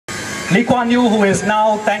Lee Kuan Yew, who is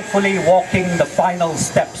now thankfully walking the final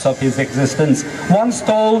steps of his existence, once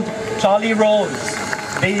told Charlie Rose,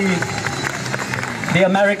 the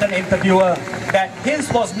American interviewer, that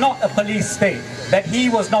his was not a police state, that he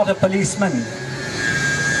was not a policeman.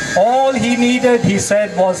 All he needed, he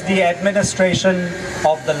said, was the administration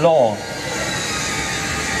of the law.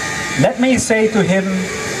 Let me say to him,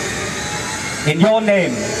 in your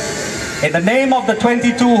name, in the name of the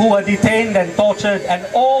 22 who were detained and tortured, and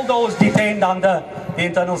all those detained under the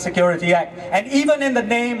Internal Security Act, and even in the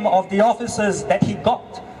name of the officers that he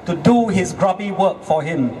got to do his grubby work for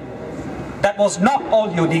him, that was not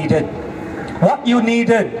all you needed. What you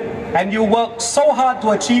needed, and you worked so hard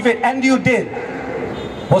to achieve it, and you did,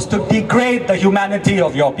 was to degrade the humanity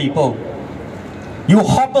of your people. You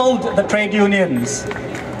hobbled the trade unions.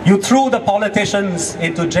 You threw the politicians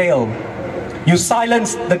into jail. You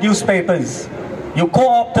silenced the newspapers. You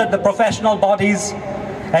co-opted the professional bodies,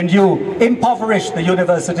 and you impoverished the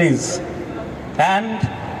universities. And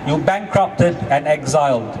you bankrupted and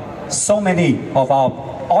exiled so many of our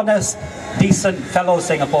honest, decent fellow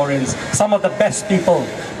Singaporeans, some of the best people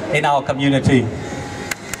in our community.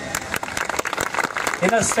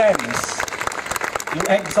 In a sense, you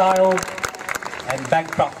exiled and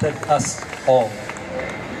bankrupted us all.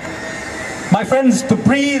 My friends, to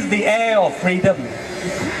breathe the air of freedom,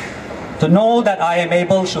 to know that I am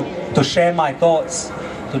able to share my thoughts,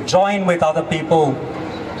 to join with other people,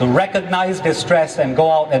 to recognize distress and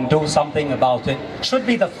go out and do something about it, should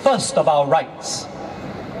be the first of our rights.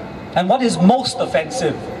 And what is most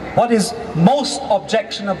offensive, what is most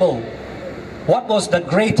objectionable, what was the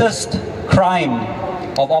greatest crime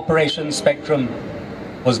of Operation Spectrum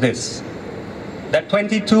was this: that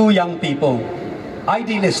 22 young people,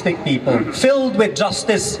 idealistic people, filled with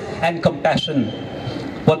justice and compassion,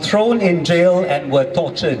 were thrown in jail and were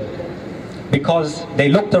tortured because they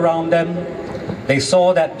looked around them, they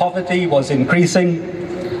saw that poverty was increasing,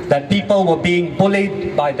 that people were being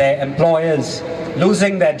bullied by their employers,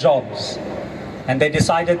 losing their jobs, and they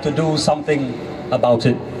decided to do something about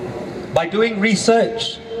it. By doing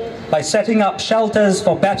research, by setting up shelters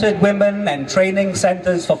for battered women and training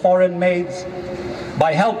centers for foreign maids,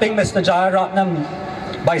 by helping Mr.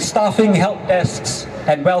 Jayaratnam, by staffing help desks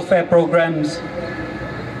and welfare programs,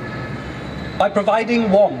 by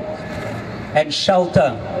providing warmth and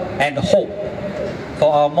shelter and hope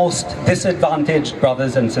for our most disadvantaged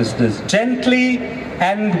brothers and sisters, gently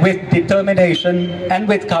and with determination and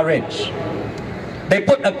with courage. They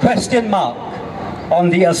put a question mark on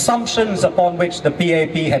the assumptions upon which the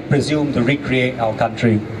PAP had presumed to recreate our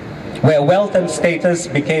country, where wealth and status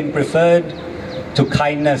became preferred to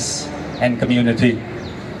kindness and community.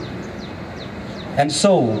 And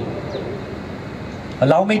so,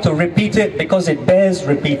 allow me to repeat it because it bears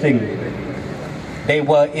repeating. They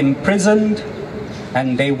were imprisoned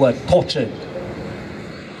and they were tortured.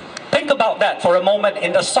 Think about that for a moment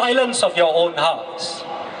in the silence of your own hearts.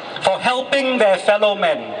 For helping their fellow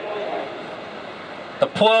men, the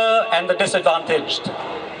poor and the disadvantaged,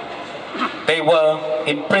 they were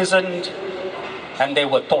imprisoned and they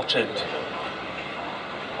were tortured.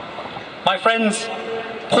 My friends,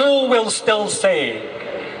 who will still say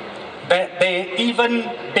that they even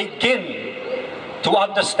begin to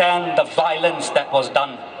understand the violence that was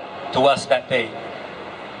done to us that day?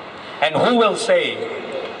 And who will say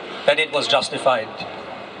that it was justified?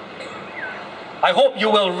 I hope you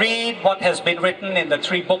will read what has been written in the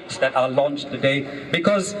 3 books that are launched today,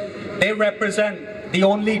 because they represent the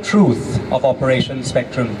only truth of Operation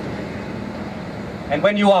Spectrum. And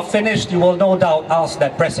when you are finished, you will no doubt ask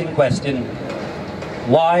that pressing question: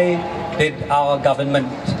 why did our government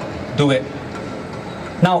do it?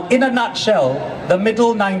 Now, in a nutshell, the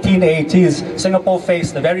middle 1980s, Singapore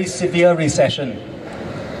faced a very severe recession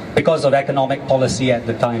because of economic policy at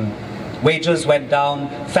the time. Wages went down,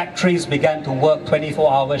 factories began to work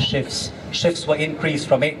 24-hour shifts. Shifts were increased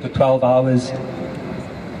from 8 to 12 hours.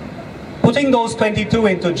 Putting those 22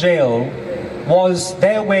 into jail was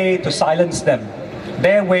their way to silence them,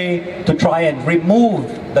 their way to try and remove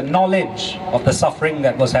the knowledge of the suffering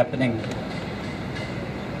that was happening.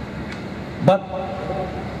 But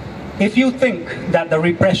if you think that the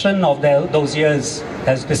repression of those years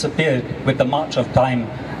has disappeared with the march of time,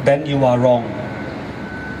 then you are wrong.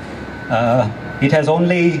 It has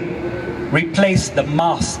only replaced the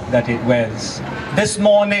mask that it wears. This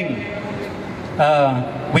morning,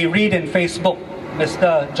 we read in Facebook,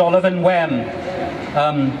 Mr. Jolovan Wham,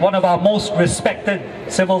 one of our most respected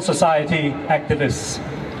civil society activists,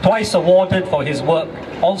 twice awarded for his work,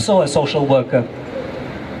 also a social worker,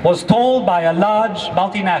 was told by a large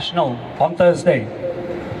multinational on Thursday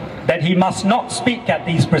that that he must not speak at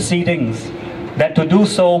these proceedings, that to do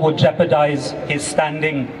so would jeopardize his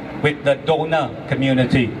standing with the donor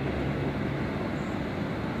community.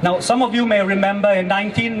 Now, some of you may remember in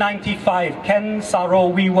 1995, Ken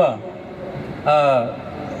Saro-Wiwa,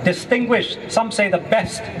 distinguished, some say the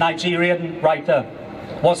best Nigerian writer,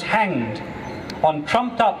 was hanged on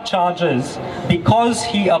trumped-up charges because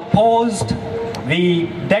he opposed the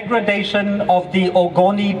degradation of the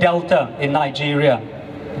Ogoni Delta in Nigeria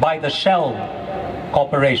by the Shell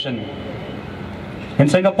Corporation. In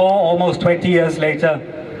Singapore, almost 20 years later,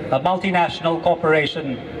 a multinational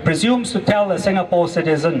corporation presumes to tell a Singapore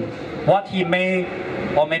citizen what he may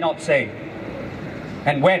or may not say,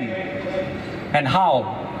 and when, and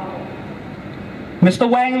how. Mr.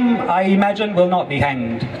 Wang, I imagine, will not be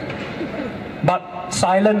hanged. But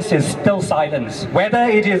silence is still silence, whether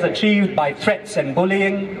it is achieved by threats and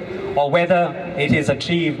bullying, or whether it is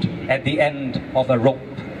achieved at the end of a rope.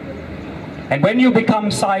 And when you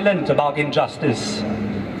become silent about injustice,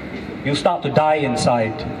 you start to die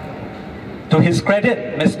inside. To his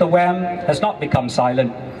credit, Mr. Wang has not become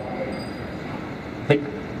silent. The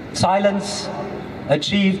silence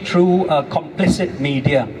achieved through a complicit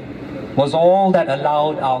media was all that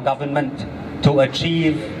allowed our government to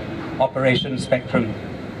achieve Operation Spectrum.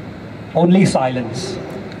 Only silence.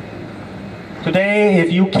 Today,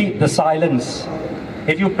 if you keep the silence,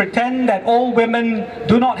 if you pretend that all women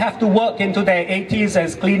do not have to work into their 80s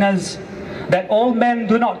as cleaners, that all men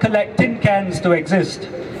do not collect tin cans to exist,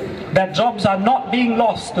 that jobs are not being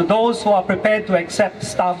lost to those who are prepared to accept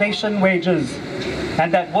starvation wages,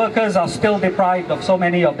 and that workers are still deprived of so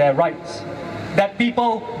many of their rights, that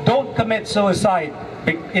people don't commit suicide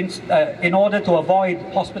in order to avoid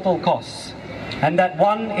hospital costs, and that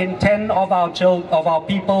 1 in 10 of our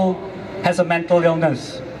people has a mental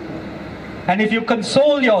illness. And if you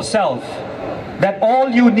console yourself that all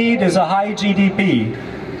you need is a high GDP,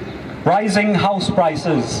 rising house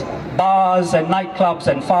prices, bars and nightclubs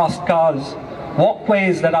and fast cars,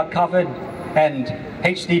 walkways that are covered, and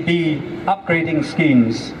HDB upgrading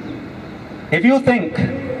schemes, if you think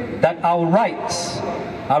that our rights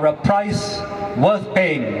are a price worth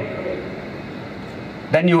paying,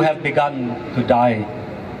 then you have begun to die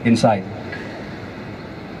inside.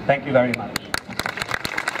 Thank you very much.